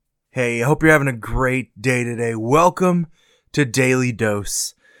Hey, I hope you're having a great day today. Welcome to Daily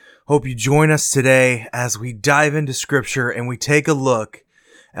Dose. Hope you join us today as we dive into Scripture and we take a look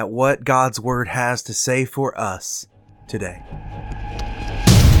at what God's Word has to say for us today.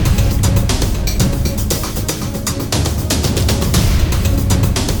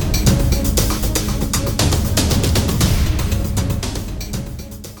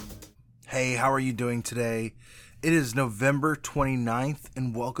 Hey, how are you doing today? It is November 29th,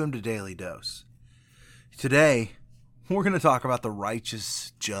 and welcome to Daily Dose. Today, we're going to talk about the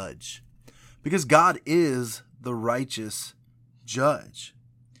righteous judge, because God is the righteous judge.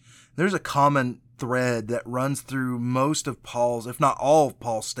 There's a common thread that runs through most of Paul's, if not all of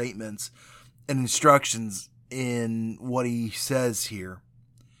Paul's statements and instructions in what he says here.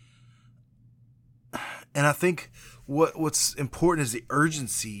 And I think what's important is the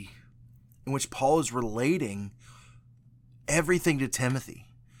urgency in which Paul is relating everything to Timothy.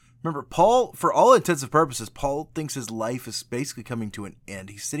 Remember, Paul, for all intents and purposes, Paul thinks his life is basically coming to an end.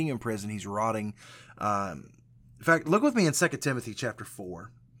 He's sitting in prison. He's rotting. In fact, look with me in 2 Timothy chapter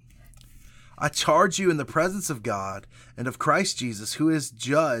 4. I charge you in the presence of God and of Christ Jesus, who is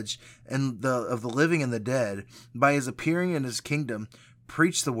judge of the living and the dead, by his appearing in his kingdom,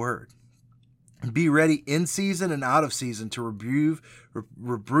 preach the word. Be ready in season and out of season to reprove,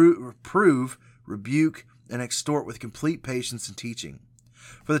 rebuke, and exhort with complete patience and teaching.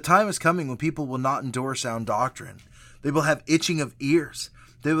 For the time is coming when people will not endure sound doctrine. They will have itching of ears.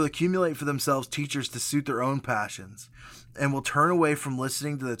 They will accumulate for themselves teachers to suit their own passions, and will turn away from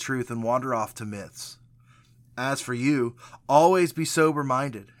listening to the truth and wander off to myths. As for you, always be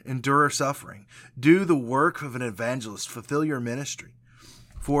sober-minded, endure suffering, do the work of an evangelist, fulfill your ministry.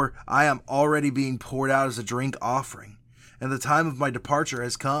 For I am already being poured out as a drink offering, and the time of my departure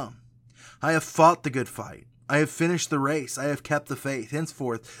has come. I have fought the good fight. I have finished the race. I have kept the faith.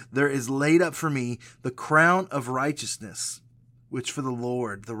 Henceforth there is laid up for me the crown of righteousness, which for the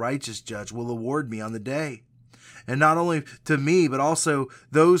Lord, the righteous judge, will award me on the day. And not only to me, but also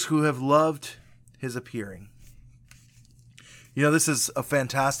those who have loved his appearing. You know, this is a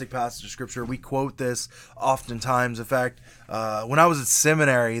fantastic passage of Scripture. We quote this oftentimes. In fact, when I was at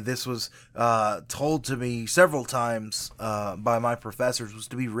seminary, this was told to me several times by my professors, was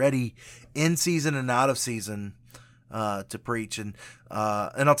to be ready in season and out of season to preach. And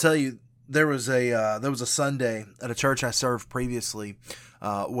I'll tell you, there was a Sunday at a church I served previously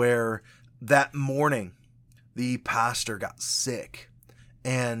where that morning the pastor got sick,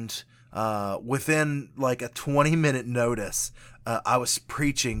 and within like a 20-minute notice, I was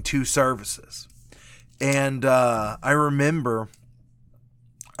preaching 2 services. And I remember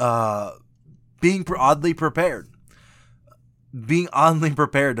being oddly prepared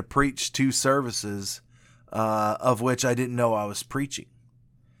to preach 2 services, of which I didn't know I was preaching.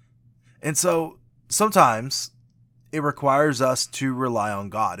 And so sometimes it requires us to rely on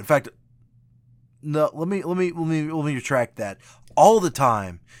God. In fact, no, let me retract that. All the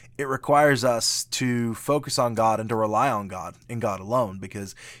time, it requires us to focus on God and to rely on God and God alone,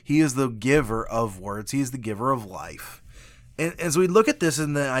 because he is the giver of words. He is the giver of life. And as we look at this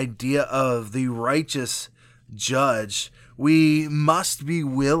in the idea of the righteous judge, we must be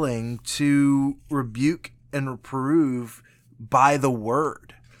willing to rebuke and reprove by the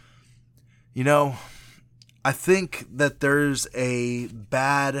word. You know, I think that there's a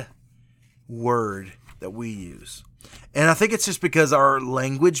bad word that we use. And I think it's just because our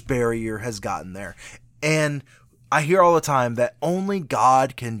language barrier has gotten there. And I hear all the time that only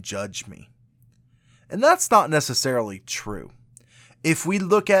God can judge me. And that's not necessarily true. If we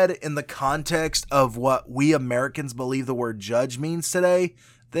look at it in the context of what we Americans believe the word judge means today,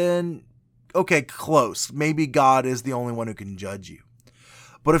 then, okay, close. Maybe God is the only one who can judge you.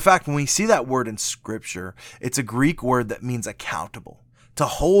 But in fact, when we see that word in Scripture, it's a Greek word that means accountable, to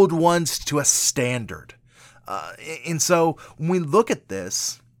hold one to a standard. And so when we look at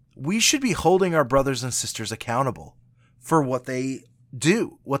this, we should be holding our brothers and sisters accountable for what they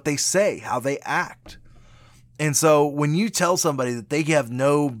do, what they say, how they act. And so when you tell somebody that they have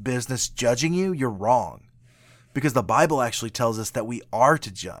no business judging you, you're wrong. Because the Bible actually tells us that we are to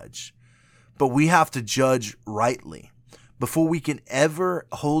judge, but we have to judge rightly. Before we can ever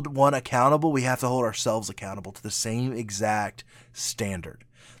hold one accountable, we have to hold ourselves accountable to the same exact standard.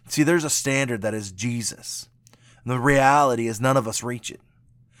 See, there's a standard that is Jesus. And the reality is none of us reach it.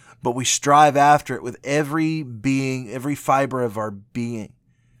 But we strive after it with every being, every fiber of our being.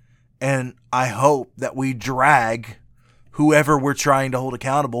 And I hope that we drag whoever we're trying to hold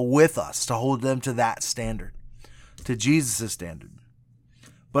accountable with us to hold them to that standard, to Jesus' standard.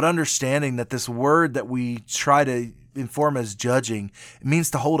 But understanding that this word that we try to inform as judging. It means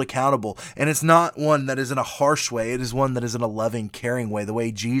to hold accountable. And it's not one that is in a harsh way. It is one that is in a loving, caring way, the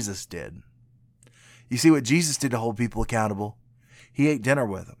way Jesus did. You see what Jesus did to hold people accountable? He ate dinner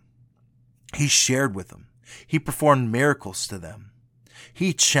with them. He shared with them. He performed miracles to them.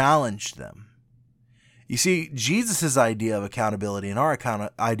 He challenged them. You see, Jesus' idea of accountability and our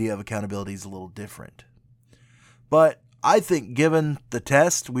idea of accountability is a little different. But I think given the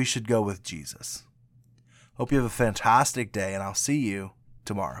test, we should go with Jesus. Hope you have a fantastic day, and I'll see you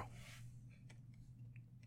tomorrow.